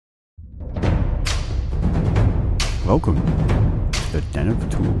Welcome to the Den of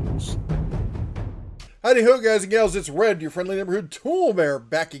Tools. Howdy ho, guys and gals, it's Red, your friendly neighborhood tool bear,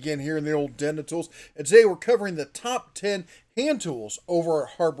 back again here in the old Den of Tools. And today we're covering the top 10 hand tools over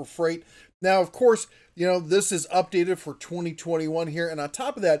at Harbor Freight. Now, of course, this is updated for 2021 here. And on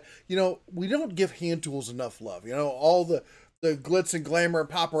top of that, we don't give hand tools enough love. All the glitz and glamour and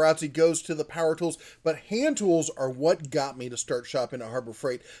paparazzi goes to the power tools, but hand tools are what got me to start shopping at Harbor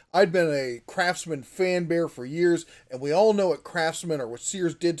Freight. I'd been a Craftsman fan bear for years, and we all know what Craftsman or what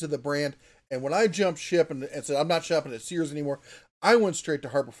Sears did to the brand. And when I jumped ship and said, I'm not shopping at Sears anymore, I went straight to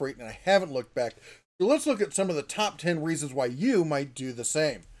Harbor Freight and I haven't looked back. So let's look at some of the top 10 reasons why you might do the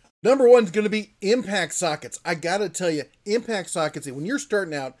same. Number one is going to be impact sockets. I got to tell you, impact sockets, when you're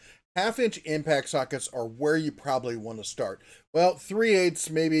starting out, half-inch impact sockets are where you probably want to start. Well,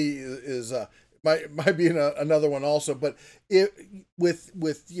 3/8 maybe is might be another one also, but with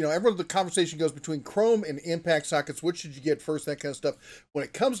everyone, the conversation goes between chrome and impact sockets. Which should you get first? That kind of stuff. When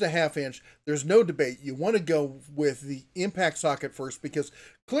it comes to half-inch, there's no debate. You want to go with the impact socket first because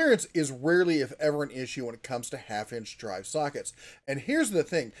clearance is rarely, if ever, an issue when it comes to half-inch drive sockets. And here's the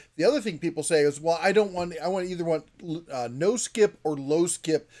thing: the other thing people say is, "Well, I want no skip or low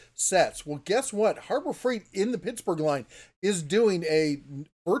skip sets." Well, guess what? Harbor Freight in the Pittsburgh line is doing a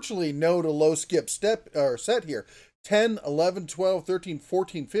virtually no to low skip set here. 10, 11, 12, 13,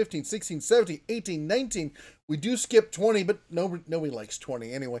 14, 15, 16, 17, 18, 19. We do skip 20, but nobody likes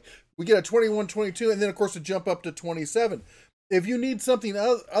 20 anyway. We get a 21, 22, and then of course a jump up to 27. If you need something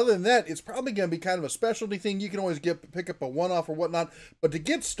other than that, it's probably going to be kind of a specialty thing. You can always pick up a one-off or whatnot. But to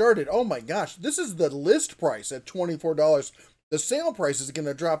get started, oh my gosh, this is the list price at $24. The sale price is going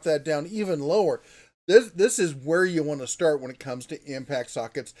to drop that down even lower. This is where you want to start when it comes to impact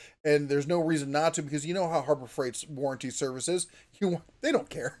sockets, and there's no reason not to, because you know how Harbor Freight's warranty service is. They don't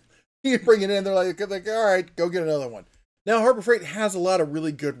care. You bring it in, they're like, all right, go get another one. Now, Harbor Freight has a lot of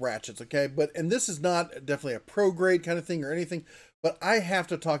really good ratchets, okay? And this is not definitely a pro grade kind of thing or anything, but I have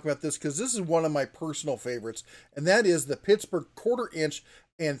to talk about this because this is one of my personal favorites, and that is the Pittsburgh 1/4 inch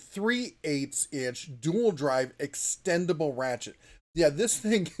and 3/8 inch dual drive extendable ratchet. Yeah, this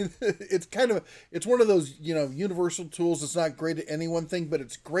thing, it's one of those, universal tools. It's not great at any one thing, but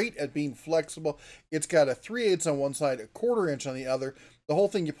it's great at being flexible. It's got a 3/8 on one side, a 1/4 inch on the other. The whole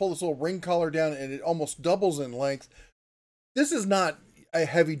thing, you pull this little ring collar down and it almost doubles in length. This is not a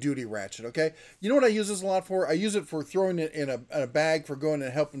heavy duty ratchet, okay? You know what I use this a lot for? I use it for throwing it in a bag for going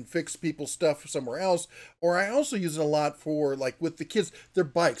and helping fix people's stuff somewhere else. Or I also use it a lot for, like, with the kids, their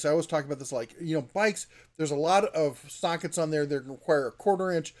bikes. I always talk about this, like, bikes, there's a lot of sockets on there that require a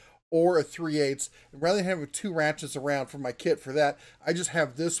 1/4 inch or a 3/8. And rather than having two ratchets around for my kit for that, I just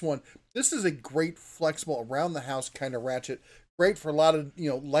have this one. This is a great flexible around the house kind of ratchet. Great for a lot of,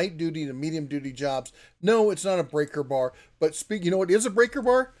 light duty to medium duty jobs. No, it's not a breaker bar, but you know what is a breaker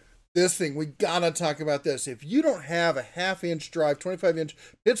bar? This thing, we gotta talk about this. If you don't have a 1/2 inch drive, 25 inch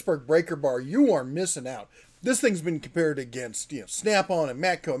Pittsburgh breaker bar, you are missing out. This thing's been compared against, Snap-on and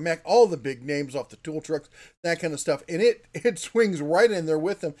Matco and Mac, all the big names off the tool trucks, that kind of stuff. And it swings right in there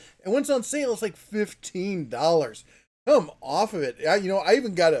with them. And when it's on sale, it's like $15. Come off of it. I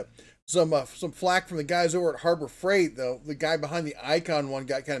even got some flack from the guys over at Harbor Freight, though. The guy behind the Icon one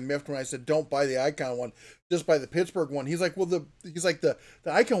got kind of miffed when I said, don't buy the Icon one, just buy the Pittsburgh one. He's like, well, the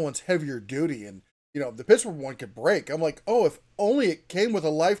Icon one's heavier duty, and, the Pittsburgh one could break. I'm like, oh, if only it came with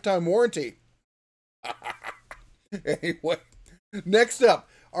a lifetime warranty. Anyway, next up.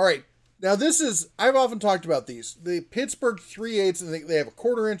 All right. Now I've often talked about these. The Pittsburgh 3/8, and they have a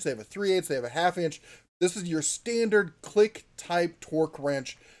 1/4 inch, they have a 3/8, they have a 1/2 inch. This is your standard click type torque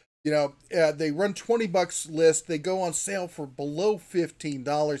wrench. They run $20 list. They go on sale for below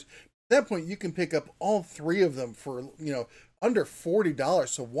 $15. At that point, you can pick up all three of them for, under $40.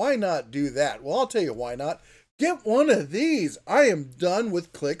 So why not do that? Well, I'll tell you why not. Get one of these. I am done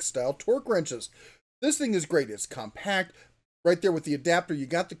with click style torque wrenches. This thing is great. It's compact. Right there with the adapter, you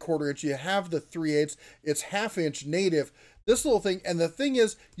got the 1/4 inch. You have the 3/8. It's 1/2 inch native. This little thing, and the thing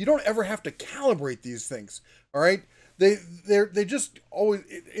is, you don't ever have to calibrate these things. All right. They just always,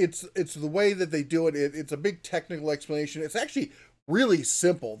 it's the way that they do it. It's a big technical explanation. It's actually really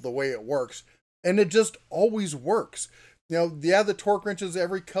simple the way it works, and it just always works. The torque wrenches,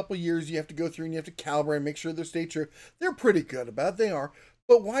 every couple years you have to go through and you have to calibrate and make sure they stay true. They're pretty good about it. They are.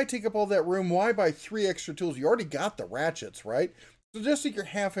 But why take up all that room? Why buy 3 extra tools? You already got the ratchets, right? So just take your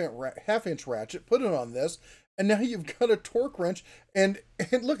 1/2 inch ratchet, put it on this, and now you've got a torque wrench. And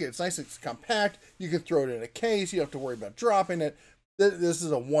look, it's nice, it's compact. You can throw it in a case. You don't have to worry about dropping it. This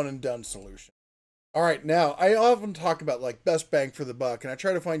is a one and done solution. All right, now I often talk about like best bang for the buck, and I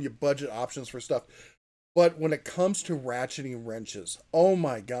try to find you budget options for stuff. But when it comes to ratcheting wrenches, oh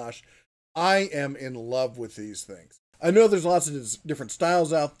my gosh, I am in love with these things. I know there's lots of different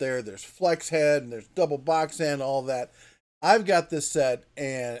styles out there. There's flex head and there's double box end, all that. I've got this set,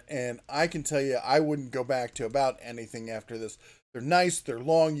 and I can tell you I wouldn't go back to about anything after this. They're nice, they're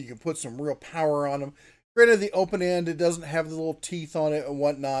long, you can put some real power on them. Granted, the open end, it doesn't have the little teeth on it and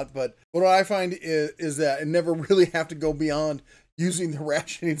whatnot, but what I find is that I never really have to go beyond using the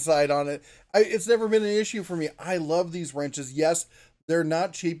ratcheting side on it. It's never been an issue for me. I love these wrenches. Yes, they're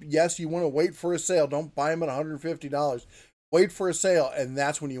not cheap. Yes, you want to wait for a sale. Don't buy them at $150. Wait for a sale, and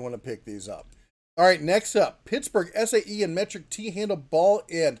that's when you want to pick these up. All right, next up, Pittsburgh SAE and metric T-handle ball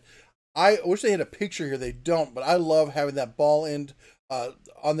end. I wish they had a picture here. They don't, but I love having that ball end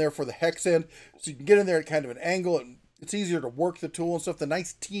on there for the hex end. So you can get in there at kind of an angle, and it's easier to work the tool and stuff. The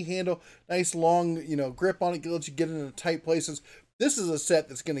nice T-handle, nice long, grip on it, lets you get into tight places. This is a set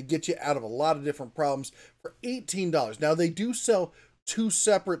that's going to get you out of a lot of different problems for $18. Now, they do sell two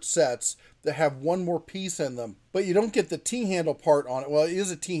separate sets that have one more piece in them, but you don't get the T-handle part on it. Well, it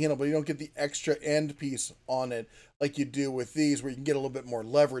is a T-handle, but you don't get the extra end piece on it like you do with these, where you can get a little bit more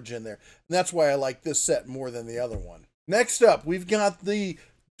leverage in there. And that's why I like this set more than the other one. Next up, we've got the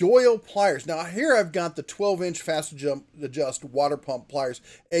Doyle pliers. Now here I've got the 12-inch fast adjust water pump pliers,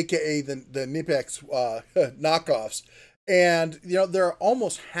 aka the Knipex knockoffs. And they're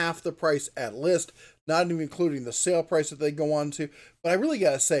almost half the price at list, not even including the sale price that they go on to. But I really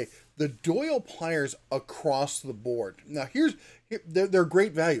gotta say, the Doyle pliers across the board. Now they're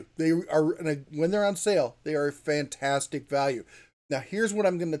great value. They are, when they're on sale, they are a fantastic value. Now here's what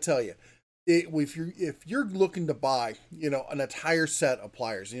I'm going to tell you. If you're looking to buy, an entire set of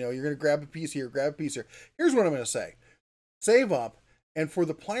pliers, you're going to grab a piece here, grab a piece here. Here's what I'm going to say. Save up, and for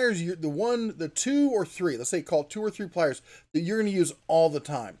the pliers, the 2 or 3, let's say call it 2 or 3 pliers that you're going to use all the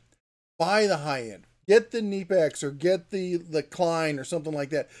time, buy the high end. Get the Knipex or get the Klein or something like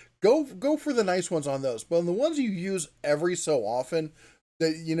that. Go for the nice ones on those. But on the ones you use every so often,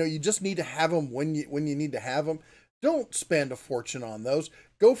 that you just need to have them when you need to have them. Don't spend a fortune on those.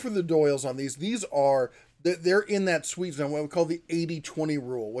 Go for the Doyles on these. They're in that sweet zone, what we call the 80-20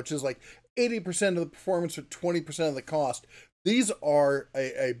 rule, which is like 80% of the performance or 20% of the cost. These are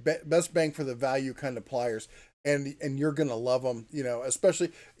a best bang for the value kind of pliers. And you're going to love them,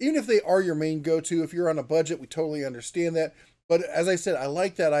 especially even if they are your main go-to. If you're on a budget, we totally understand that. But as I said, I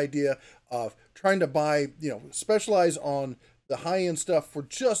like that idea of trying to buy, specialize on the high-end stuff for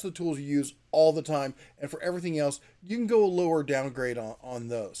just the tools you use all the time. And for everything else, you can go a lower downgrade on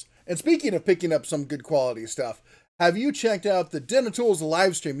those. And speaking of picking up some good quality stuff, have you checked out the Denatools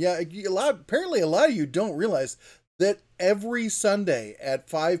live stream? Yeah, apparently a lot of you don't realize that every Sunday at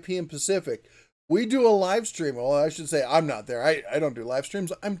 5 p.m. Pacific, we do a live stream. Well, I should say I'm not there. I don't do live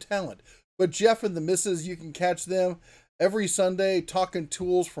streams. I'm talent. But Jeff and the missus, you can catch them every Sunday talking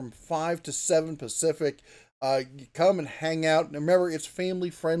tools from 5 to 7 Pacific. You come and hang out. And remember, it's family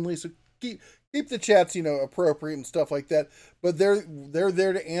friendly, so keep the chats, appropriate and stuff like that. But they're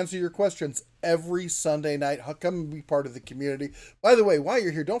there to answer your questions every Sunday night. Come and be part of the community. By the way, while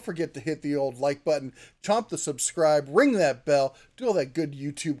you're here, don't forget to hit the old like button, chomp the subscribe, ring that bell, do all that good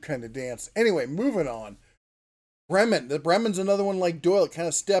YouTube kind of dance. Anyway, moving on. Bremen. The Bremen's another one like Doyle. It kind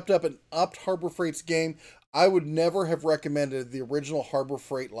of stepped up and upped Harbor Freight's game. I would never have recommended the original Harbor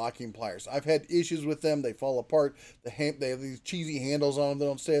Freight locking pliers. I've had issues with them. They fall apart. They have these cheesy handles on them. They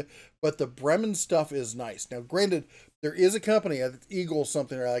don't stay. But the Bremen stuff is nice. Now, granted, there is a company, Eagle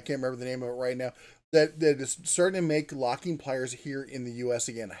something, or I can't remember the name of it right now, that is starting to make locking pliers here in the U.S.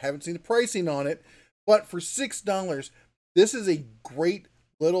 again. I haven't seen the pricing on it, but for $6, this is a great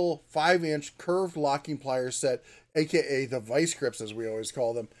little 5-inch curved locking plier set, aka the vice grips, as we always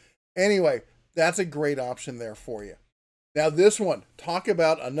call them. Anyway, that's a great option there for you. Now this one, talk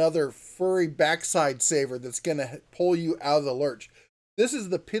about another furry backside saver that's going to pull you out of the lurch. This is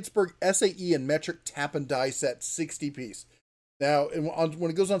the Pittsburgh SAE and metric tap and die set 60 piece. Now, when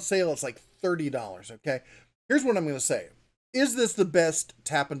it goes on sale, it's like $30, okay? Here's what I'm going to say. Is this the best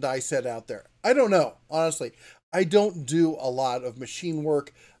tap and die set out there? I don't know, honestly. I don't do a lot of machine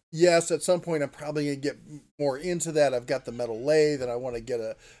work. Yes, at some point I'm probably going to get more into that. I've got the metal lathe and I want to get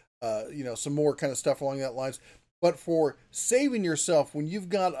some more kind of stuff along that lines. But for saving yourself, when you've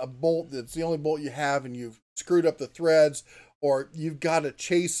got a bolt that's the only bolt you have and you've screwed up the threads, or you've got to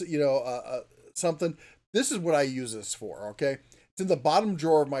chase, something, this is what I use this for, okay? It's in the bottom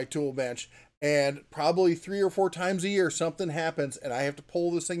drawer of my tool bench, and probably 3 or 4 times a year something happens and I have to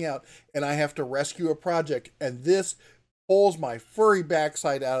pull this thing out and I have to rescue a project, and this pulls my furry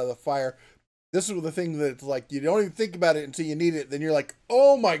backside out of the fire. This is the thing that's like, you don't even think about it until you need it. Then you're like,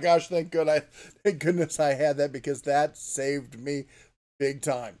 oh my gosh, thank goodness I had that, because that saved me big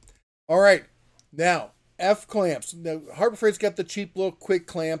time. All right, now F clamps. Now Harbor Freight's got the cheap little quick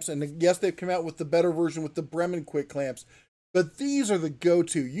clamps, and yes, they've come out with the better version with the Bremen quick clamps, but these are the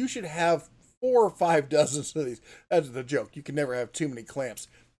go-to. You should have 4 or 5 dozens of these. That's the joke. You can never have too many clamps.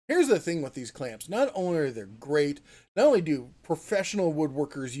 Here's the thing with these clamps. Not only are they great, not only do professional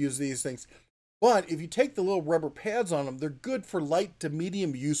woodworkers use these things, but if you take the little rubber pads on them, they're good for light to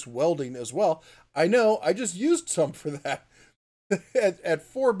medium use welding as well. I know, I just used some for that at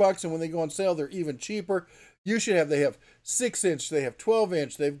 $4, and when they go on sale, they're even cheaper. They have 6-inch, they have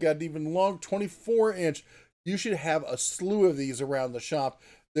 12-inch, they've got even long 24-inch. You should have a slew of these around the shop.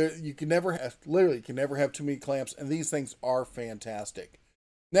 You can never have, literally, you can never have too many clamps, and these things are fantastic.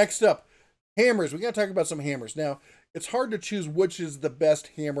 Next up, hammers. We got to talk about some hammers. Now, it's hard to choose which is the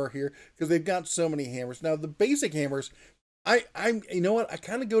best hammer here because they've got so many hammers. Now, the basic hammers, I'm you know what? I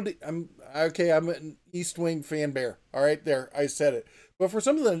kind of go to, I'm an East Wing fan bear. All right, there, I said it. But for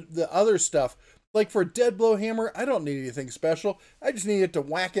some of the other stuff, like for a dead blow hammer, I don't need anything special. I just need it to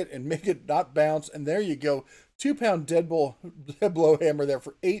whack it and make it not bounce. And there you go. 2-pound dead blow hammer there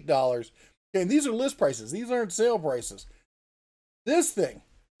for $8. Okay, and these are list prices. These aren't sale prices. This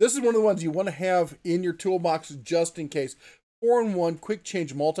is one of the ones you want to have in your toolbox just in case. 4-in-1 quick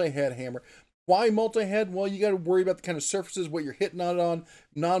change multi-head hammer. Why multi-head? Well, you got to worry about the kind of surfaces, what you're hitting on,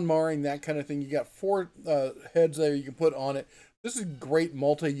 non-marring, that kind of thing. You got 4 heads there you can put on it. This is a great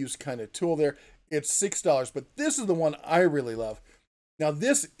multi-use kind of tool there. It's $6, but this is the one I really love. Now,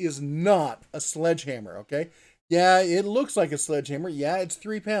 this is not a sledgehammer, okay? Yeah, it looks like a sledgehammer. Yeah, it's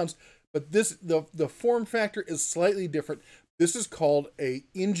 3 pounds, but the form factor is slightly different. This is called a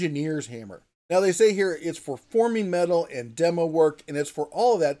engineer's hammer. Now they say here it's for forming metal and demo work, and it's for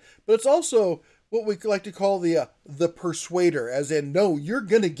all of that, but it's also what we like to call the persuader, as in, no, you're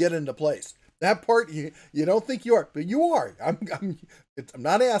gonna get into place. That part you don't think you are, but you are. I'm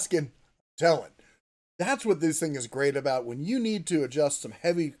not asking, I'm telling. That's what this thing is great about. When you need to adjust some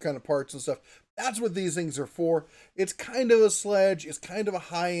heavy kind of parts and stuff, that's what these things are for. It's kind of a sledge. It's kind of a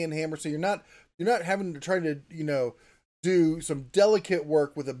high-end hammer, so you're not having to try to do some delicate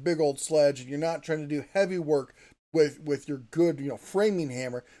work with a big old sledge, and you're not trying to do heavy work with your good framing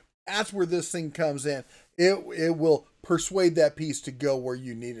hammer. That's where this thing comes in. It will persuade that piece to go where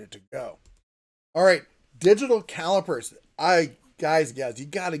you need it to go. All right, digital calipers. Guys, you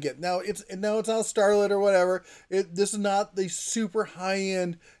got to get, now it's not Starlit or whatever. This is not the super high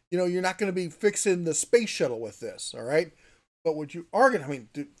end, you're not going to be fixing the space shuttle with this, all right? But what you are going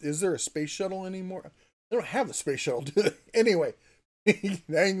to, is there a space shuttle anymore? They don't have the space shuttle, do they? Anyway,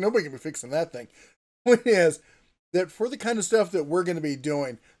 ain't nobody can be fixing that thing. Point is that for the kind of stuff that we're going to be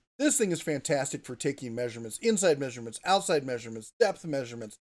doing, this thing is fantastic for taking measurements, inside measurements, outside measurements, depth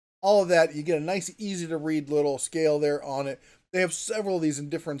measurements, all of that. You get a nice, easy to read little scale there on it. They have several of these in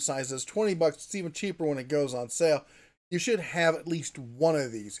different sizes. $20, it's even cheaper when it goes on sale. You should have at least one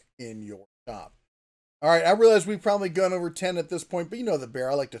of these in your shop. All right, I realize we've probably gone over 10 at this point, but you know the bear.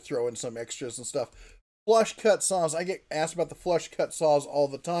 I like to throw in some extras and stuff. Flush cut saws. I get asked about the flush cut saws all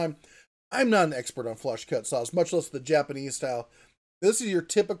the time. I'm not an expert on flush cut saws, much less the Japanese style. This is your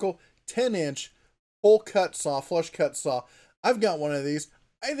typical 10-inch full cut saw, flush cut saw. I've got one of these.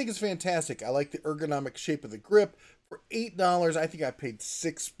 I think it's fantastic. I like the ergonomic shape of the grip. For $8, I think I paid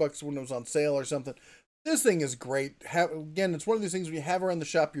 $6 when it was on sale or something. This thing is great. Again, it's one of these things when you have around the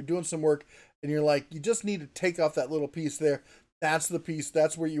shop, you're doing some work, and you're like, you just need to take off that little piece there. That's the piece.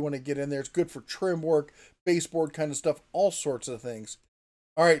 That's where you want to get in there. It's good for trim work, baseboard kind of stuff, all sorts of things.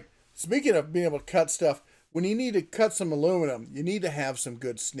 All right, speaking of being able to cut stuff, when you need to cut some aluminum, you need to have some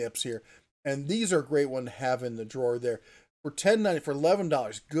good snips here. And these are a great one to have in the drawer there. For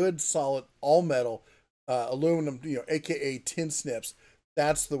 $11, good, solid, all metal, aluminum, aka tin snips.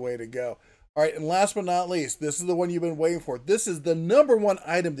 That's the way to go. All right, and last but not least, this is the one you've been waiting for. This is the #1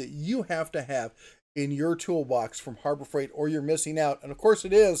 item that you have to have in your toolbox from Harbor Freight, or you're missing out. And of course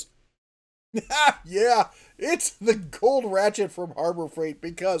it is. Yeah, it's the gold ratchet from Harbor Freight,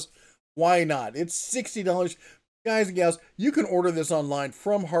 because why not? It's $60. Guys and gals, you can order this online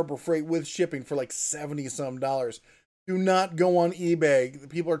from Harbor Freight with shipping for like $70-some. Do not go on eBay.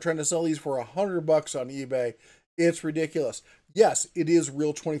 People are trying to sell these for $100 on eBay. It's ridiculous. Yes, it is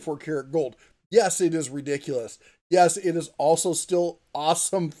real 24 karat gold. Yes, it is ridiculous. Yes, it is also still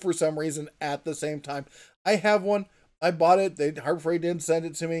awesome for some reason at the same time. I have one. I bought it. Harbor Freight didn't send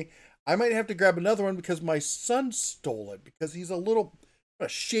it to me. I might have to grab another one because my son stole it, because he's I'm gonna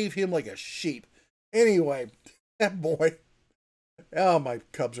shave him like a sheep. Anyway, that boy. Oh, my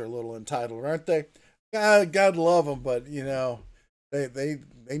Cubs are a little entitled, aren't they? God love them, but you know, they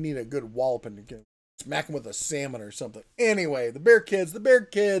need a good walloping to get smack them with a salmon or something. Anyway, the Bear Kids.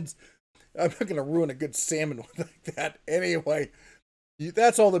 I'm not gonna ruin a good salmon like that. Anyway,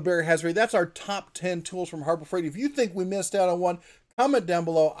 that's all the Bear has for you. That's our top 10 tools from Harbor Freight. If you think we missed out on one, comment down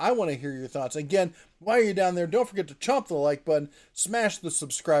below. I want to hear your thoughts. Again, while you're down there, don't forget to chomp the like button, smash the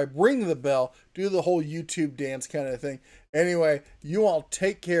subscribe, ring the bell, do the whole YouTube dance kind of thing. Anyway, you all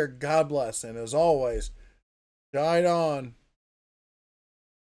take care. God bless. And as always, guide on.